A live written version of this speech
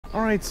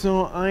All right,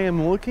 so I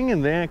am looking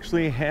and they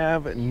actually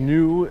have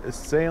new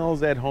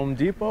sales at Home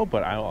Depot,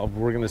 but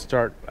we're gonna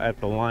start at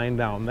the line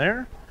down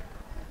there.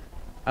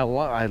 I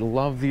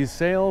love these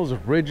sales.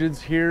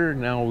 Rigid's here.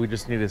 Now we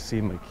just need to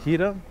see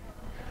Makita.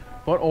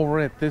 But over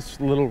at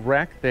this little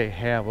rack, they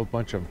have a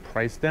bunch of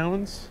price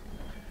downs.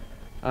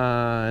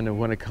 And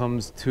when it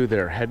comes to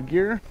their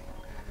headgear,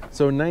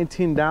 so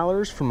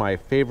 $19 for my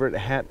favorite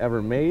hat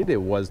ever made.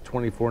 It was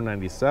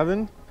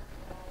 $24.97.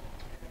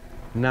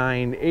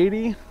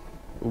 $9.80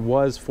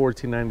 was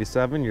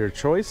 $14.97, your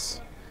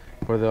choice,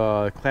 for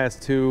the Class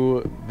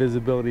 2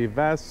 visibility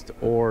vest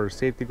or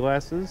safety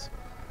glasses.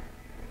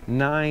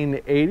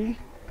 $9.80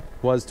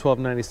 was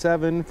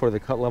 $12.97 for the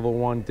Cut Level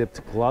 1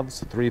 dipped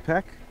gloves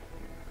 3-pack,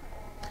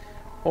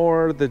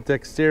 or the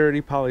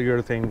Dexterity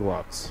polyurethane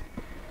gloves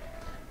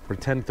for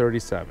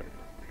 $10.37.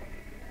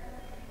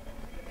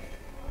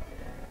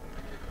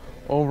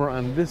 Over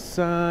on this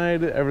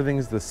side,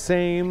 everything's the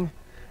same.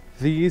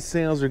 These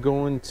sales are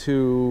going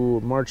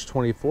to March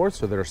 24th,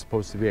 so they're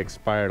supposed to be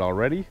expired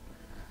already.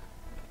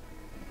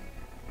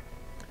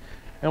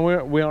 And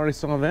we already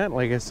saw that.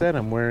 Like I said,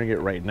 I'm wearing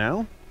it right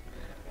now.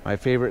 My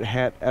favorite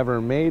hat ever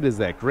made is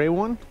that gray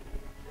one.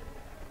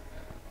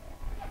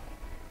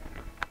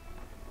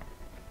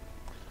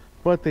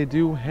 But they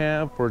do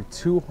have for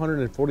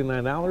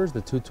 $249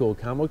 the 2-tool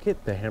combo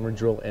kit, the hammer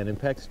drill and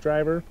impact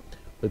driver,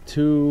 the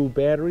 2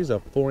 batteries, a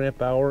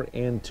 4-amp-hour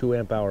and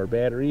 2-amp-hour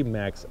battery,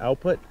 max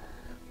output,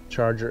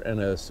 charger, and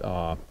a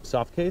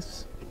soft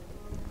case.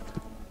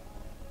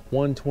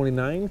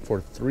 $129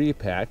 for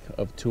 3-pack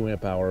of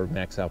 2-amp-hour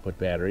max output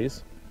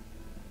batteries.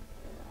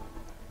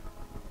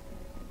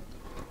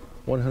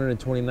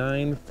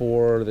 $129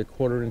 for the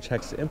 1/4-inch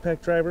hex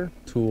impact driver,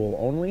 tool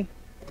only.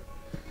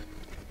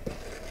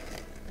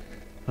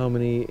 How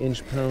many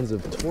inch-pounds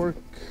of torque?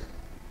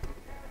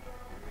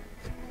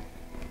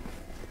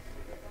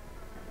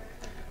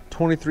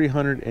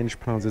 2,300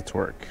 inch-pounds of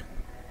torque.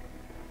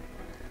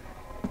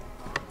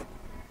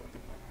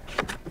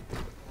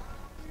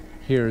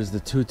 Here's the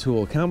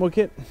 2-tool combo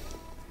kit.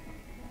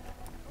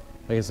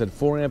 Like I said,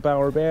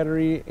 4-amp-hour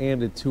battery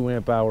and a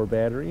 2-amp-hour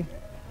battery.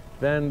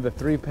 Then the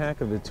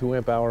 3-pack of the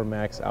 2-amp-hour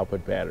max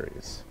output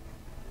batteries.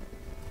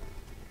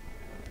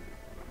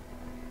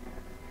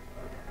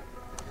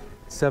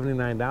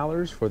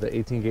 $79 for the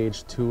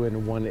 18-gauge 2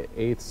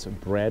 1/8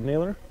 brad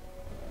nailer.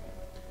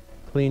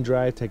 Clean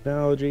Drive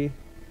technology.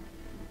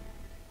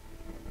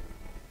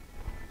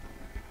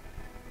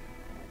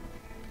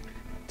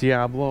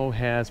 Diablo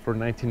has for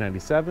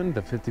 $19.97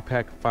 the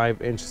 50-pack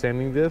 5-inch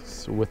sanding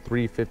discs with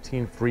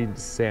 315 free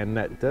sand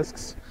net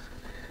discs.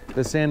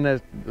 The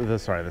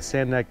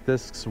sand neck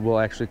discs will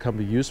actually come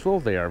to useful.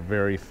 They are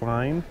very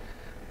fine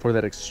for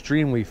that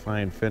extremely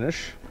fine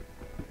finish.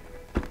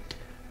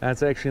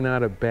 That's actually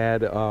not a bad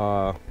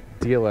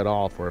deal at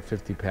all for a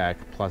 50-pack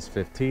plus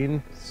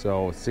 15,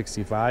 so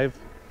 65.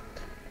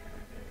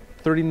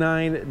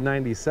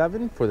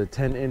 $39.97 for the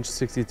 10-inch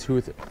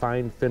 60-tooth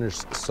fine finish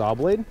saw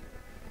blade.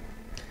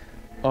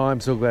 Oh,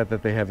 I'm so glad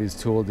that they have these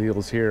tool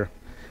deals here.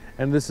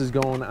 And this is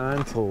going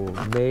on till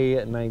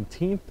May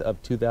 19th of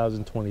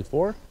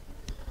 2024.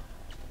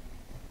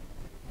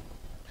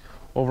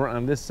 Over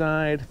on this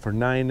side for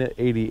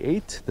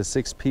 $9.88, the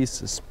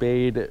 6-piece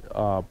spade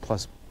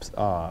plus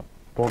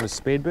bonus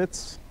spade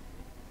bits.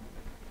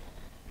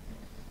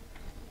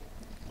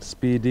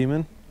 Speed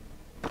Demon.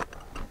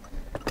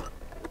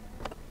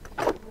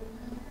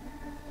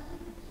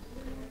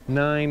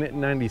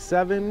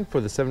 $9.97 for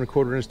the 7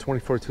 1/4-inch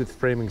 24-tooth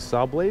framing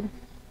saw blade,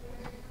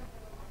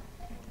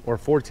 or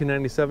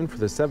 $14.97 for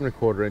the 7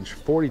 1/4-inch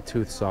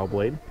 40-tooth saw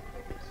blade,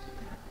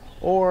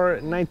 or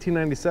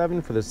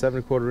 $19.97 for the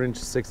 7 1/4-inch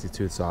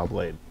 60-tooth saw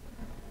blade.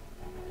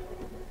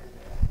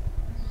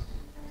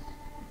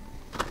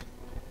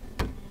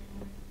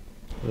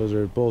 Those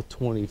are both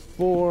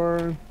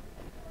 24.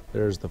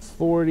 There's the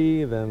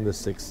 40, then the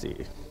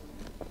 60.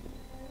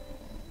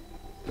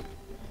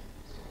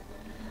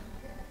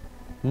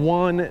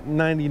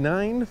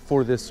 $199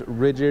 for this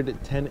rigid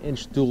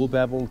 10-inch dual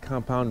beveled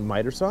compound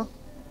miter saw.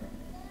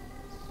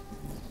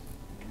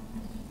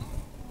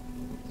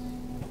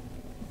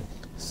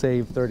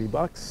 Save 30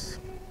 bucks.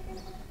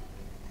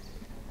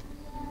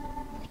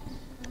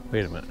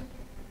 Wait a minute.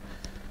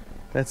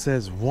 That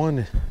says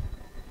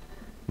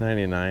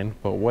 $199,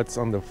 but what's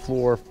on the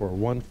floor for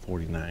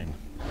 $149?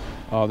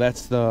 Oh,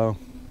 that's the, all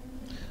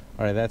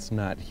right, that's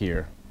not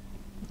here.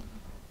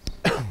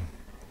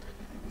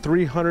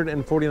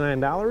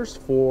 $349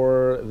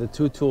 for the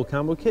 2-tool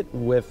combo kit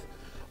with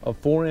a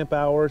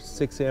 4-amp-hour,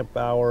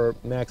 6-amp-hour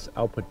max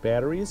output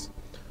batteries,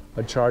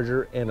 a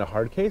charger, and a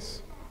hard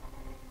case.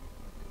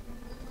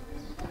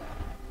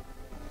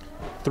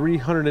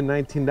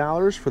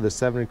 $319 for the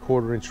 7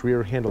 1/4-inch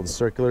rear handled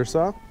circular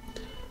saw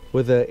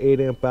with a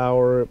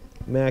 8-amp-hour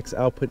max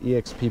output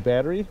EXP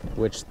battery,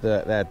 which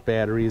that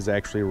battery is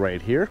actually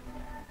right here.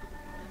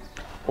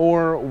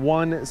 Or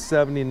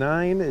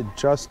 $179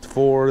 just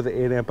for the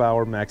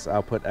 8-amp-hour max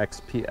output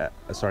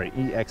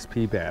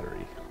EXP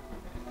battery,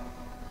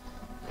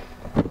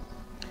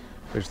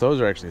 which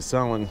those are actually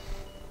selling.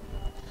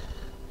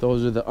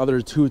 Those are the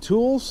other two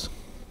tools.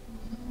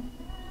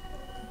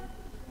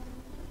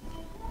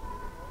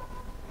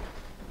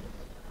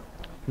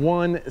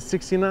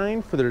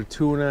 $169 for their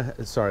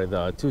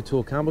the two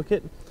tool combo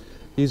kit.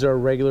 These are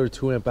regular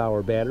 2 amp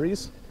hour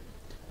batteries,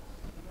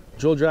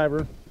 drill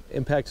driver,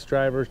 impact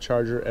driver,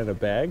 charger, and a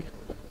bag.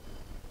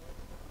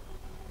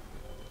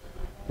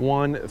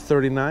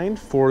 $139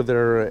 for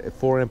their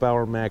 4 amp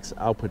hour max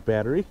output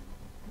battery.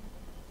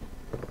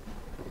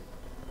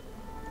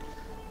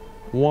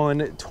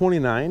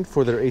 $129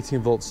 for their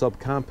 18 volt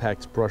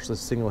subcompact brushless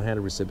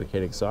single-handed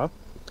reciprocating saw,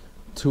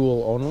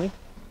 tool only.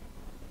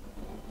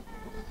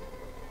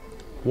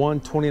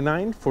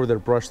 $129 for their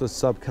brushless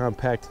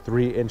subcompact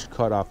 3-inch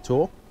cutoff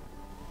tool,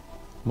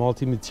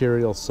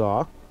 multi-material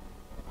saw.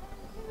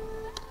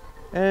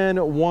 And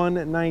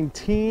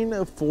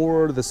 $119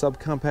 for the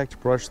subcompact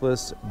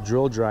brushless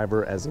drill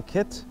driver as a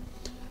kit,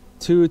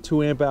 2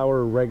 amp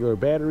hour regular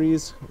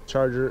batteries,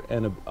 charger,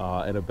 and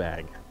a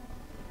bag.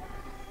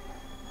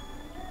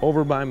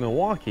 Over by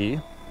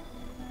Milwaukee,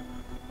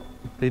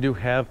 they do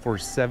have for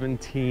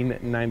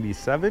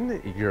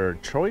 $17.97 your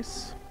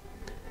choice.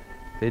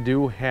 They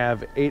do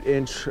have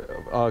 8-inch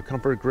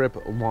comfort grip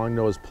long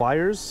nose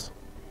pliers,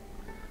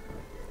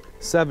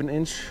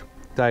 7-inch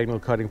diagonal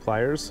cutting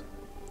pliers,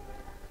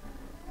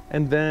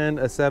 and then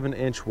a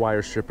 7-inch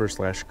wire stripper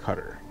 /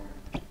 cutter.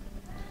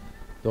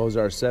 Those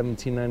are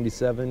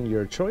 $17.97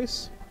 your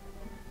choice.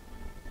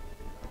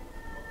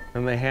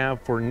 And they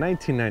have for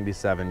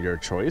 $19.97 your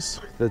choice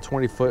the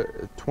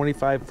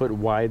 25-foot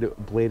wide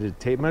bladed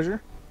tape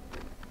measure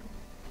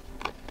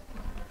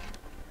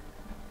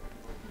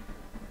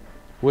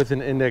with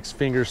an index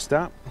finger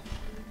stop,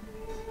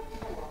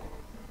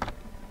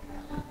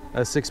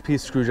 a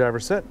 6-piece screwdriver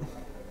set,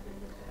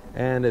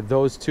 and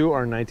those two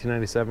are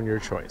 $19.97 your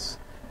choice.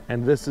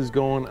 And this is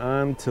going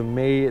on to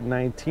May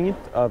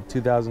 19th of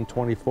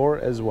 2024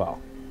 as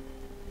well.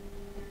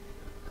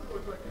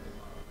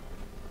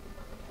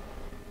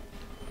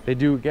 They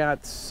do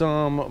got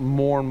some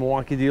more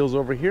Milwaukee deals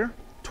over here.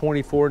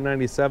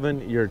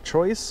 $24.97 your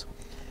choice.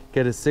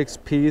 Get a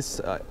 6-piece,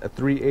 a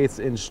 3/8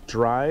 inch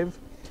drive,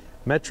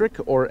 metric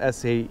or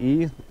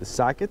SAE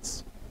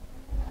sockets.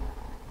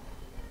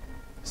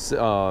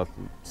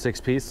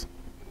 6-piece.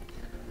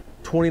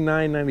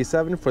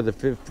 $29.97 for the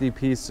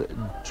 50-piece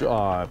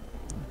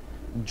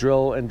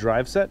drill and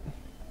drive set.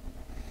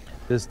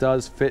 This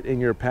does fit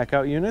in your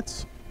pack-out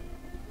units.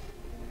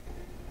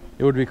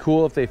 It would be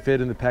cool if they fit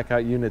in the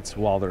pack-out units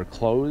while they're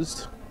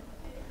closed,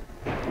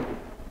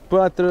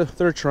 but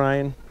they're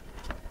trying.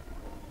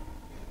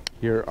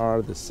 Here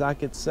are the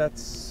socket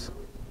sets,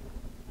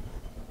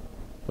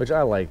 which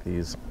I like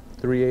these.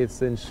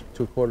 3/8 inch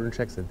to 1/4 inch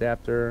X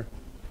adapter.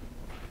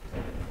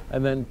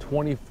 And then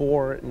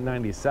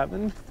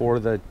 $24.97 for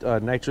the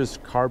nitrous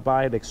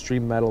carbide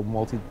extreme metal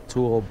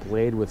multi-tool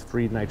blade with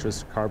free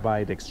nitrous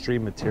carbide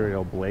extreme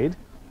material blade.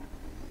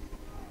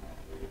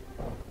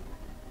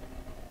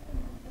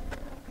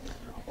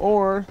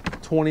 Or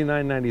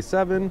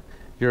 $29.97,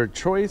 your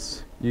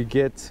choice. You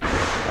get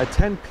a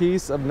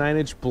 10-piece of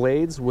 9-inch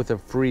blades with a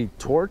free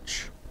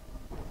torch,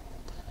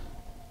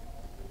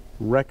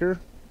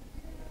 wrecker,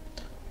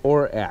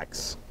 or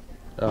axe.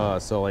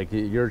 So like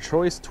your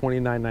choice,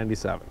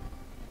 $29.97.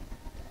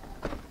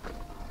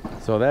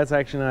 So that's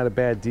actually not a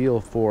bad deal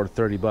for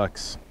 30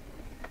 bucks.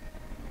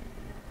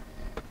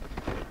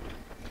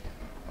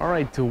 All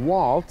right,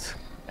 DeWalt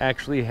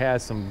actually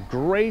has some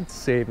great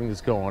savings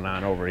going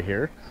on over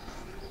here.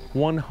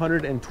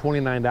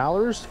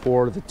 $129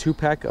 for the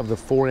 2-pack of the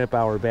 4 amp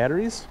hour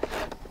batteries.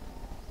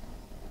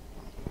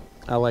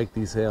 I like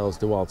these sales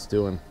DeWalt's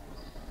doing.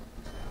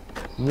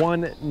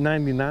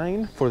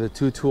 $199 for the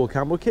 2-tool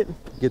combo kit.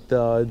 Get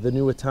the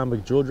new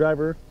atomic drill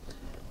driver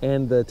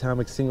and the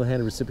atomic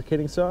single-handed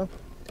reciprocating saw.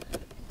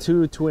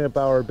 2 amp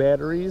hour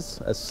batteries,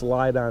 a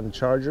slide-on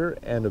charger,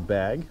 and a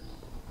bag.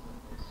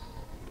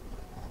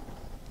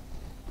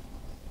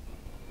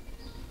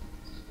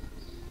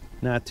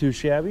 Not too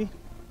shabby.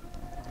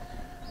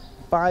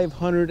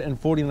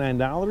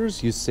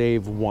 $549, you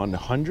save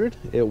 $100.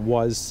 It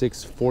was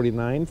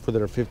 $649 for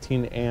their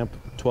 15 amp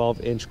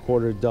 12-inch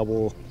quarter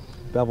double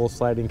bevel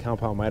sliding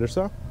compound miter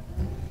saw.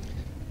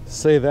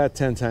 Say that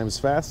 10 times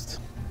fast.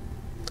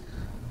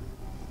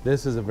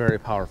 This is a very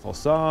powerful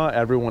saw.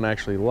 Everyone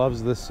actually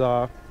loves this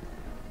saw.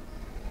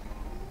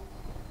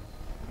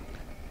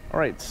 All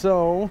right,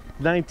 so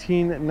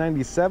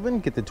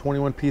 $19.97, get the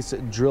 21-piece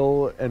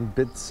drill and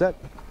bit set.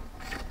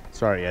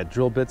 Sorry, yeah,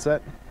 drill bit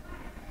set.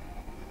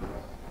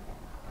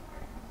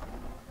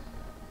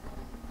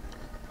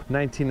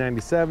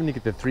 $19.97, you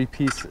get the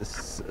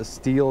 3-piece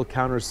steel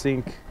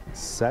countersink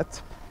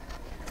set.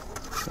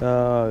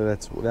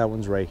 That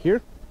one's right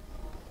here.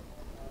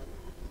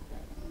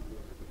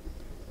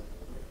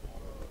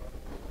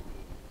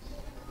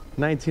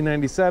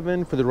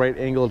 $19.97 for the right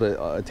angled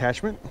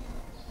attachment.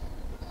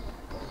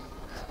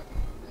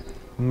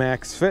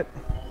 Max fit.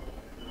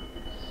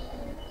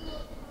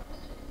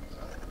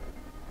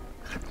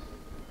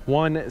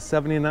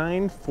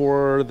 $179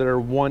 for their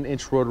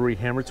 1-inch rotary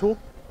hammer tool.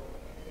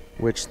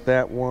 which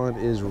that one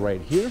is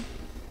right here.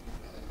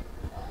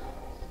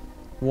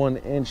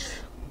 1-inch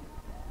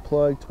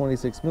plug,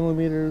 26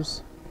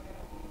 millimeters.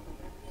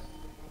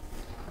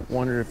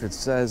 Wonder if it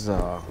says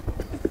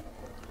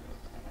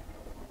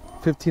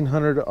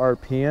 1500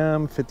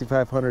 RPM,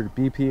 5500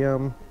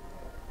 BPM.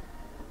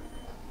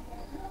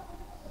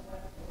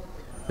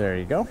 There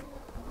you go.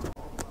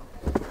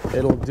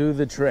 It'll do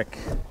the trick.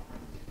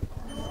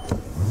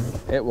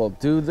 It will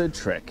do the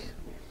trick.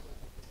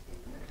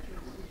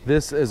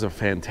 This is a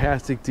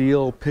fantastic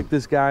deal. Pick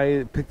this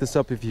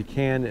up if you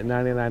can at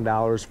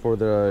 $99 for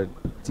the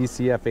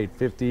DCF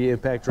 850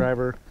 impact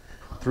driver,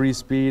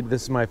 3-speed.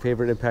 This is my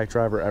favorite impact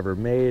driver ever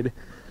made.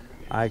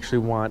 I actually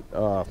want,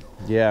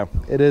 yeah,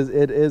 it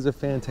is a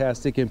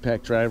fantastic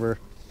impact driver.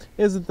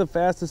 Is it the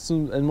fastest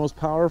and most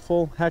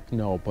powerful? Heck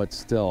no, but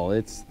still,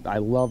 I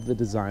love the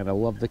design. I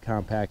love the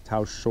compact,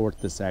 how short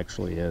this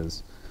actually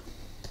is.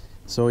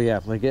 So yeah,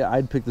 like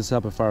I'd pick this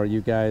up if I were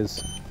you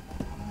guys.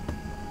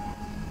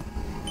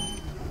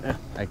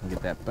 I can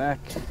get that back.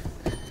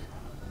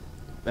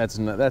 That's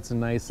a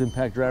nice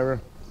impact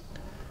driver.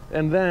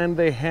 And then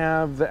they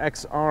have the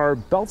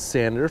XR belt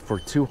sander for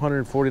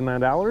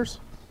 $249.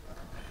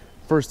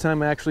 First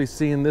time actually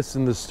seeing this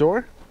in the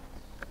store.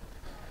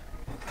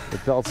 The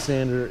belt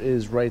sander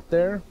is right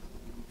there.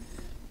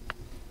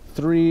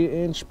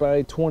 3-inch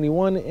by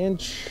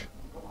 21-inch.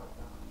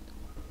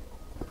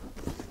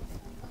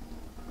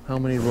 How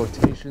many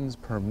rotations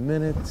per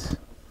minute?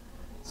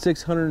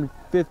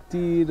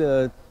 650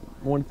 to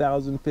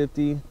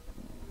 1050.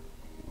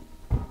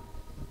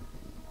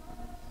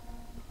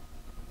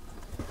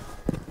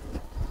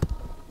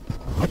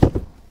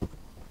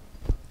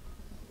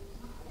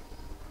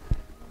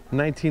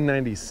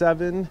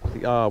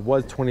 $19.97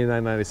 was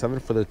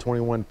 $29.97 for the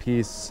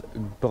 21-piece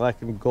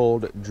black and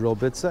gold drill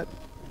bit set.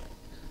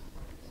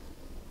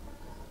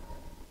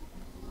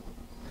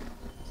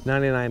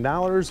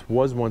 $99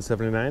 was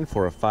 $179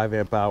 for a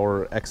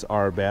 5-amp-hour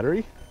XR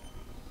battery.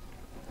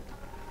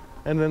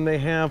 And then they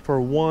have for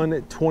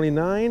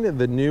 $129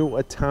 the new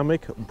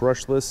Atomic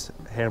brushless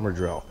hammer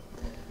drill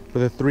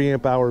with a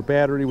 3-amp-hour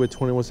battery with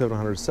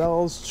 21700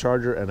 cells,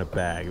 charger, and a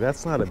bag.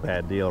 That's not a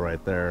bad deal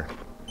right there.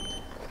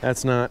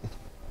 That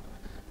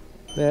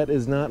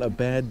is not a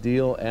bad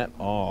deal at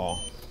all.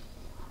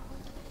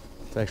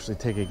 Let's actually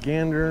take a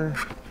gander.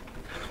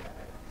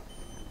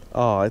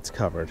 Oh, it's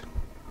covered.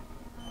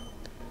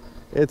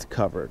 It's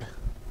covered.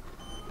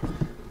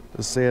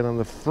 Let's say it on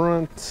the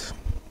front.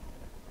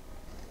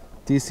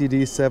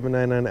 DCD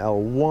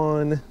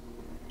 799L1.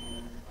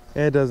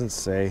 It doesn't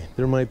say.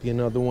 There might be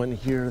another one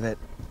here that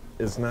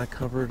is not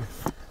covered.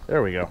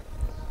 There we go.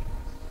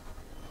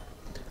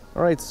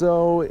 All right,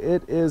 so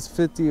it is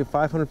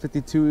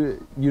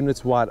 552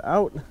 units watt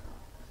out.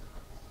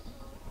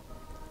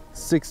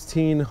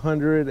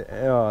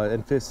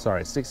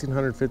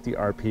 1650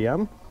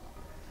 RPM,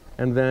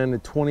 and then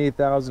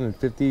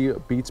 28,050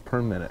 beats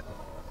per minute.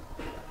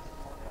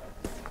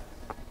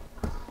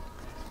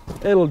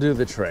 It'll do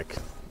the trick.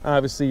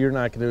 Obviously, you're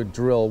not going to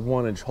drill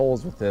 1-inch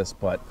holes with this,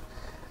 but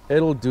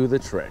it'll do the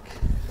trick.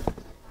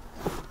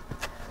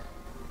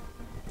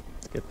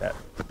 Let's get that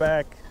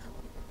back.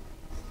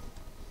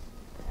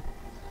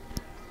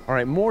 All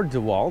right, more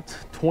DeWalt,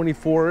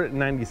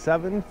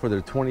 $24.97 for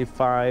their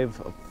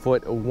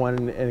 25-foot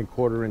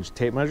 1¼ inch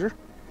tape measure.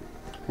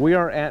 We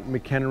are at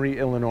McHenry,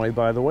 Illinois,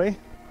 by the way.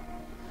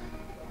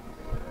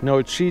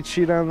 No cheat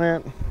sheet on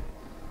that.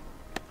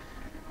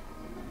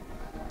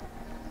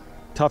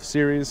 Tough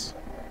series.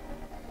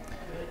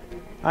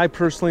 I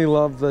personally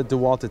love the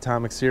DeWalt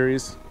Atomic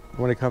series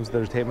when it comes to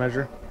their tape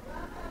measure.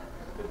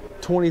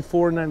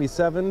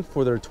 $24.97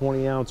 for their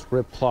 20-ounce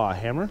rip claw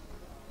hammer.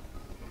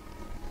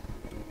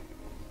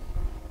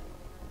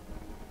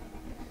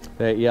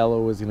 That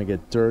yellow is gonna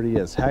get dirty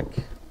as heck.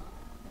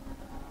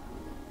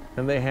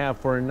 And they have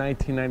for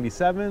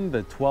 $19.97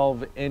 the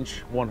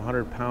 12-inch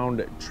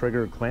 100-pound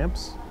trigger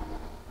clamps.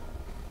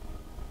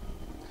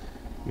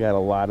 You got a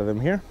lot of them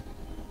here.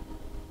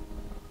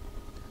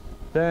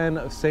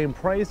 Then same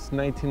price,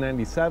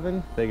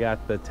 $19.97. They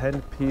got the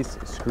 10-piece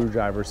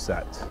screwdriver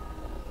set.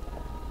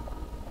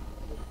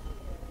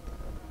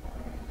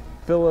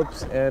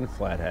 Phillips and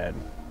flathead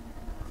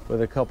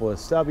with a couple of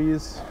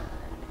stubbies.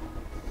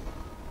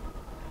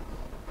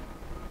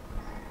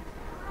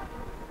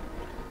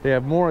 They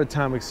have more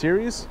Atomic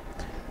series.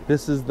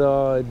 This is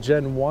the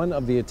Gen 1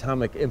 of the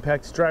Atomic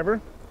Impact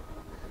driver.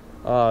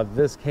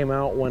 This came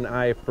out when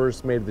I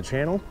first made the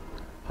channel.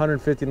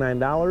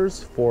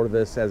 $159 for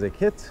this as a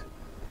kit.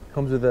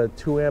 Comes with a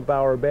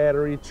 2-amp-hour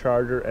battery,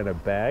 charger, and a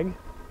bag.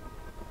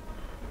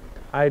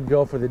 I'd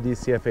go for the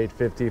DCF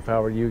 850 if I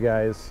were you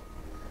guys.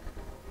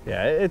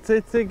 Yeah, it's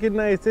a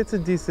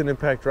decent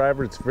impact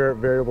driver. It's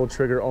variable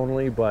trigger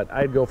only, but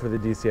I'd go for the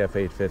DCF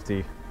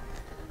 850.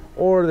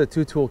 Or the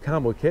 2-tool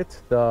combo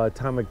kit, the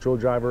Atomic drill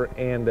driver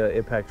and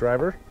impact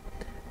driver.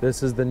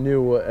 This is the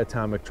new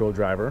Atomic drill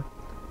driver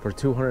for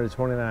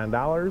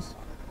 $229.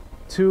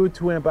 2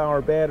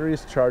 2-amp-hour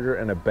batteries, charger,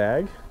 and a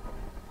bag.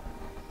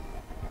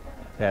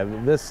 Yeah,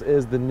 this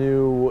is the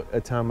new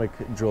Atomic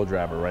drill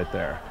driver right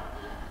there.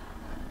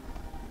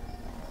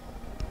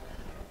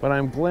 But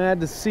I'm glad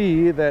to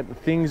see that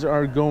things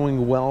are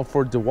going well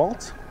for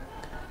DeWalt.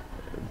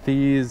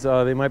 These,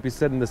 they might be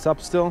setting this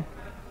up still.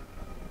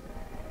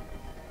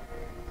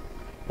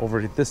 Over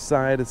at this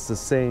side, it's the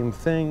same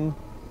thing.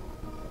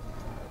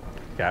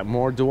 Got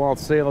more DeWalt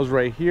sales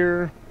right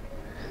here.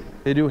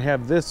 They do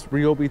have this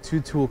Ryobi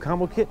 2-tool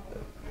combo kit.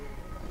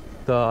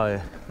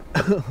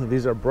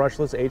 These are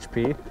brushless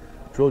HP,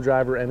 drill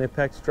driver and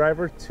apex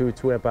driver, 2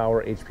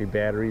 2-amp-hour HP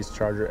batteries,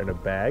 charger, and a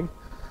bag.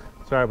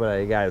 Sorry about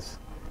that, you guys.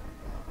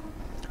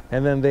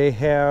 And then they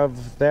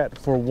have that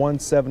for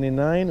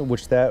 $179,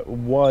 which that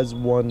was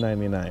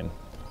 $199.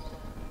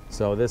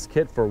 So this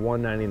kit for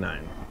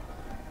 $199.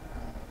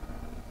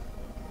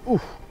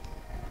 Oof.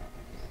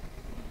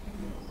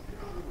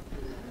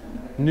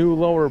 New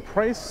lower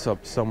price.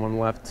 Up, someone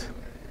left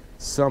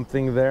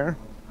something there.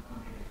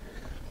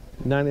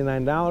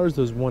 $99,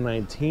 those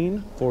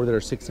 $119 for their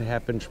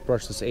 6.5-inch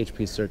brushless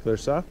HP circular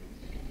saw.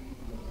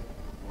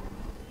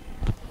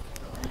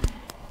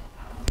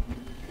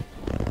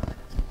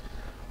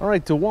 All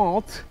right,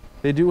 DeWalt,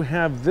 they do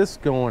have this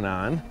going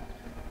on,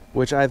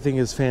 which I think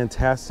is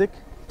fantastic.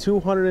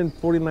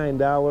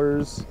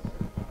 $249.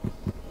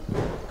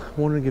 I'm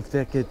wondering if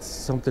that gets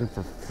something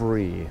for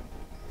free.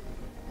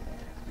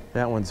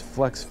 That one's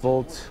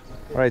FlexVolt.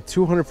 All right,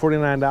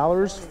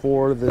 $249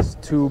 for this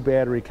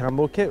 2-battery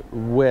combo kit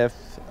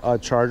with a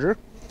charger.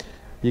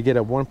 You get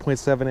a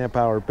 1.7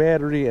 amp-hour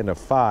battery and a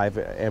 5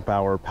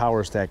 amp-hour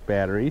power stack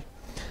battery,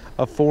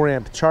 a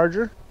 4-amp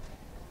charger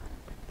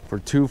for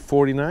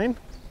 $249.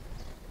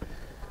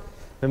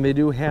 Then they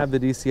do have the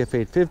DCF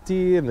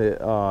 850 and the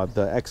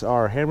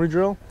XR hammer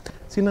drill.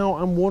 See, now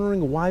I'm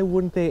wondering, why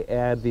wouldn't they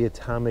add the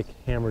Atomic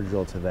hammer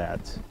drill to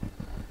that?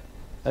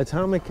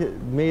 Atomic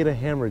made a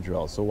hammer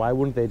drill, so why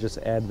wouldn't they just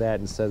add that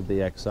instead of the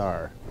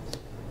XR?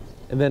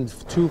 And then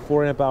 2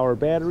 4-amp-hour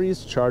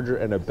batteries, charger,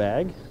 and a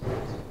bag.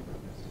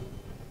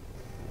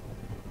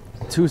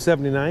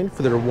 $279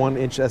 for their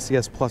 1-inch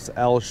SES Plus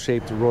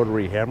L-shaped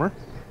rotary hammer.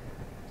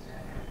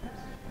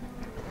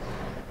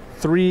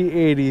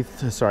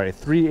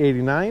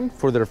 $389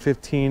 for their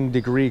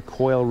 15-degree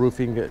coil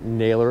roofing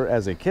nailer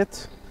as a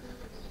kit.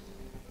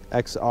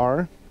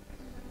 XR.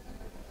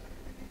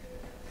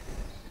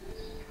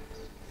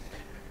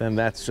 Then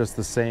that's just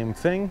the same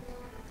thing.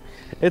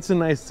 It's a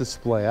nice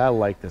display. I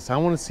like this. I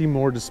want to see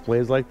more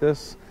displays like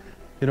this.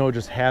 You know,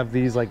 just have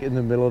these like in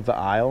the middle of the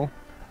aisle.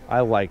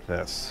 I like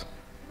this.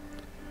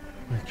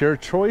 Your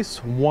choice,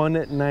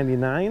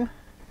 $199.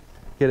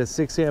 Get a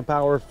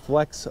 6-amp-hour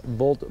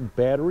FlexVolt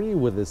battery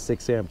with a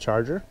 6-amp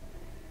charger.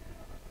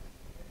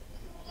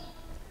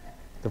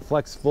 The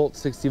FlexVolt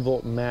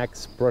 60-volt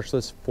max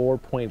brushless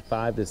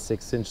 4.5 to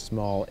 6-inch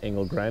small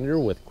angle grinder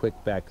with quick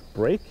back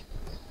brake.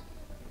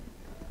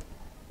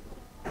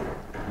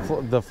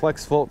 The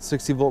FlexVolt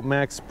 60-volt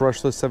max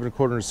brushless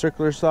 7/4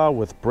 circular saw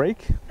with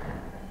brake.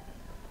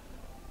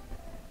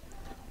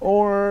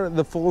 Or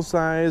the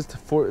full-sized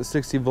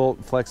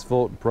 60-volt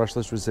FlexVolt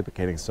brushless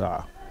reciprocating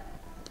saw.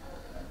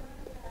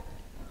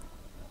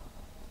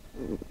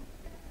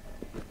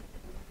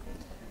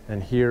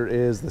 And here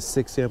is the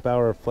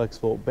 6-amp-hour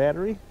FlexVolt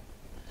battery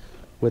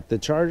with the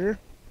charger.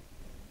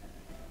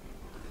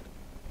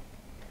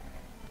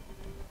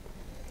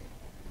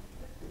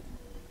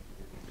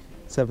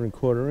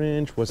 $7.25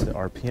 inch. What's the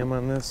RPM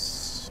on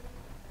this?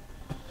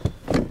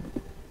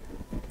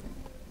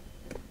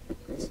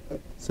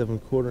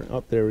 7/4.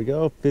 Up, there we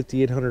go.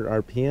 5,800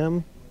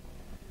 RPM.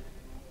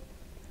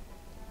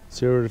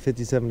 0 to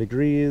 57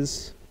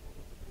 degrees.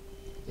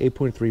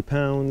 8.3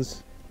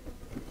 pounds.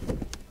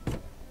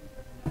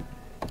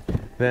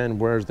 Then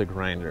where's the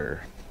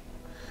grinder?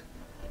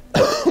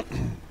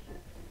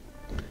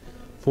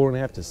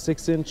 4.5 to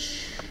 6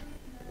 inch.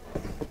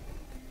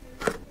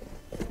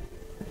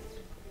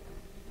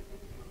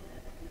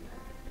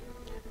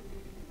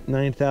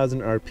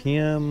 $9,000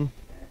 RPM.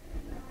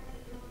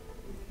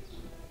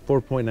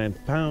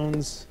 4.9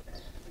 pounds.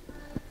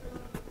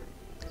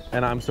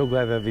 And I'm so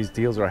glad that these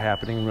deals are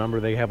happening. Remember,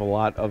 they have a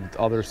lot of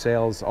other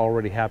sales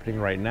already happening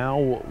right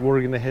now.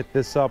 We're gonna hit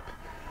this up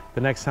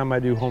the next time I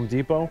do Home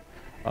Depot.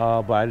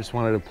 But I just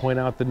wanted to point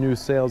out the new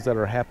sales that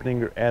are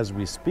happening as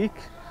we speak.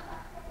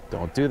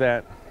 Don't do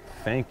that.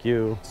 Thank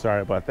you.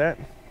 Sorry about that.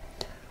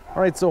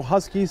 All right, so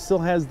Husky still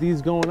has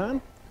these going on.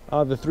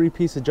 The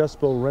 3-piece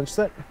adjustable wrench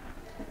set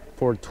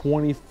for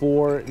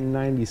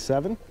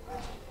 $24.97.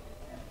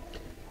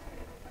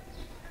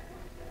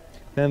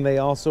 Then they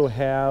also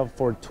have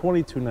for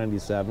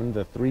 $22.97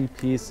 the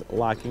 3-piece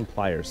locking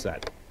plier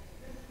set.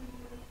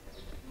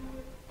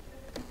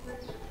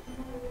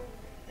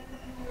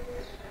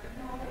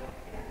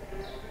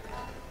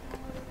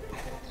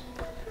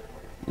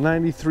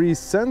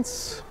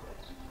 $0.93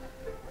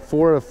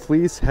 for a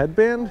fleece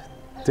headband.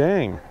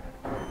 Dang.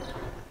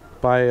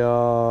 By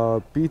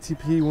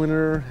BTP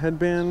winner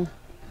headband.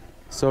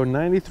 So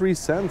 93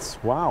 cents.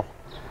 Wow.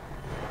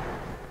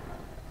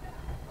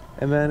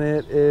 And then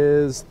it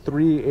is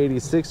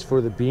 $3.86 for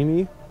the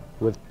beanie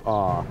with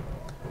a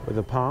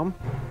palm.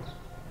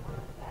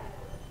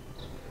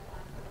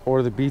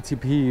 or the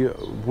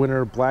BTP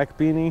Winter Black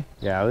Beanie.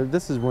 Yeah,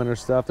 this is winter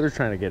stuff. They're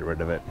trying to get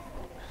rid of it.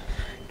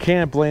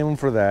 Can't blame them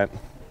for that.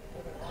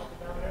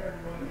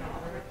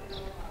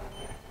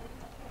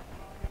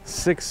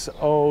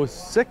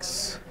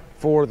 $606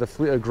 for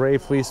the gray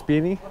fleece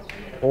beanie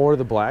or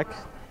the black.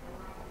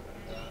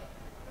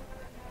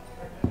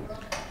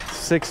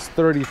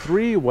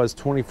 $633 was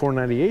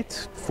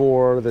 $24.98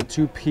 for the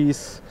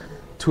two-piece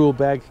tool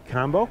bag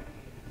combo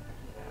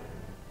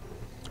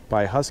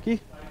by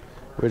Husky,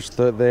 which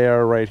they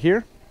are right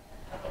here.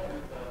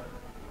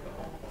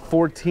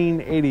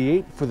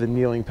 $14.88 for the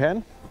kneeling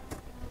pad.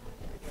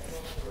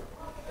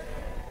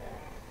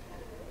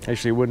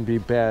 Actually, it wouldn't be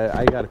bad.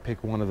 I got to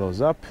pick one of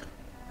those up.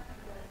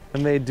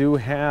 And they do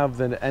have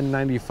the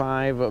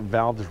N95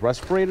 valved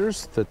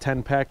respirators, the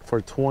 10-pack for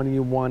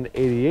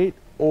 $21.88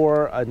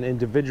 or an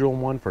individual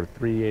one for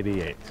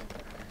 $3.88.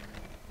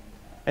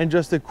 And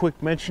just a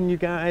quick mention, you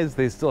guys,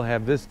 they still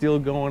have this deal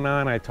going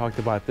on. I talked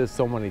about this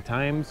so many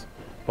times,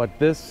 but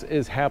this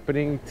is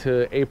happening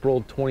to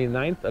April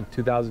 29th of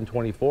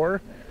 2024.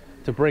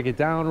 To break it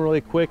down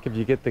really quick, if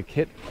you get the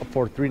kit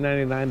for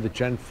 $3.99, the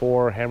Gen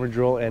 4 hammer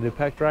drill and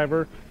impact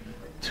driver,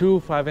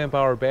 2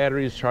 5-amp-hour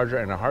batteries, charger,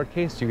 and a hard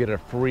case, you get a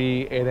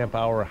free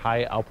 8-amp-hour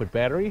high output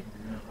battery.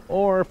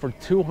 Or for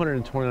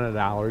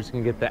 $229, you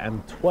can get the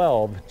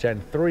M12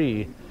 Gen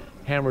 3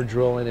 hammer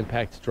drill and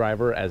impact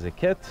driver as a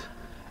kit,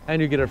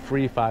 and you get a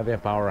free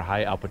 5-amp-hour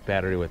high output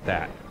battery with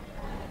that.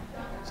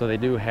 So they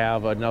do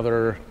have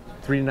another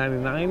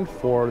 $3.99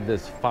 for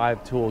this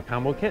 5-tool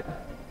combo kit.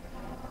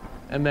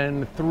 And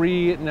then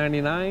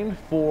 $3.99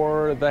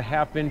 for the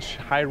 1/2-inch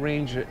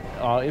high-range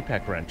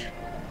impact wrench.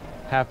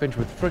 1/2-inch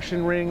with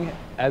friction ring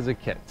as a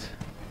kit.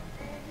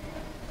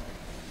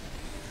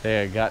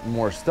 They got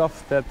more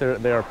stuff that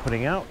they are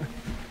putting out.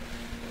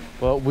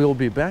 Well, we'll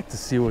be back to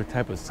see what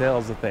type of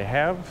sales that they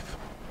have.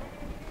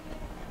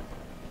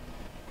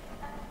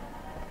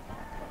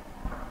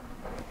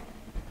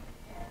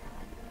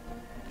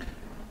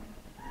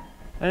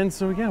 And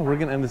so yeah, we're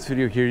gonna end this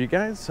video here, you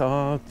guys.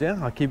 Yeah,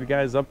 I'll keep you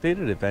guys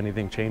updated if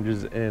anything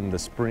changes in the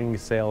spring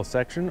sale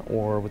section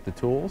or with the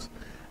tools.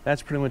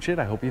 That's pretty much it.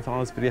 I hope you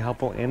found this video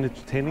helpful and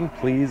entertaining.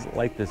 Please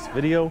like this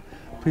video.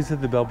 Please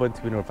hit the bell button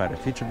to be notified of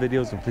future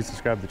videos, and please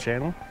subscribe to the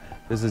channel.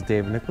 This is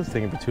David Nicholas.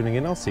 Thank you for tuning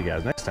in. I'll see you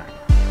guys next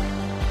time.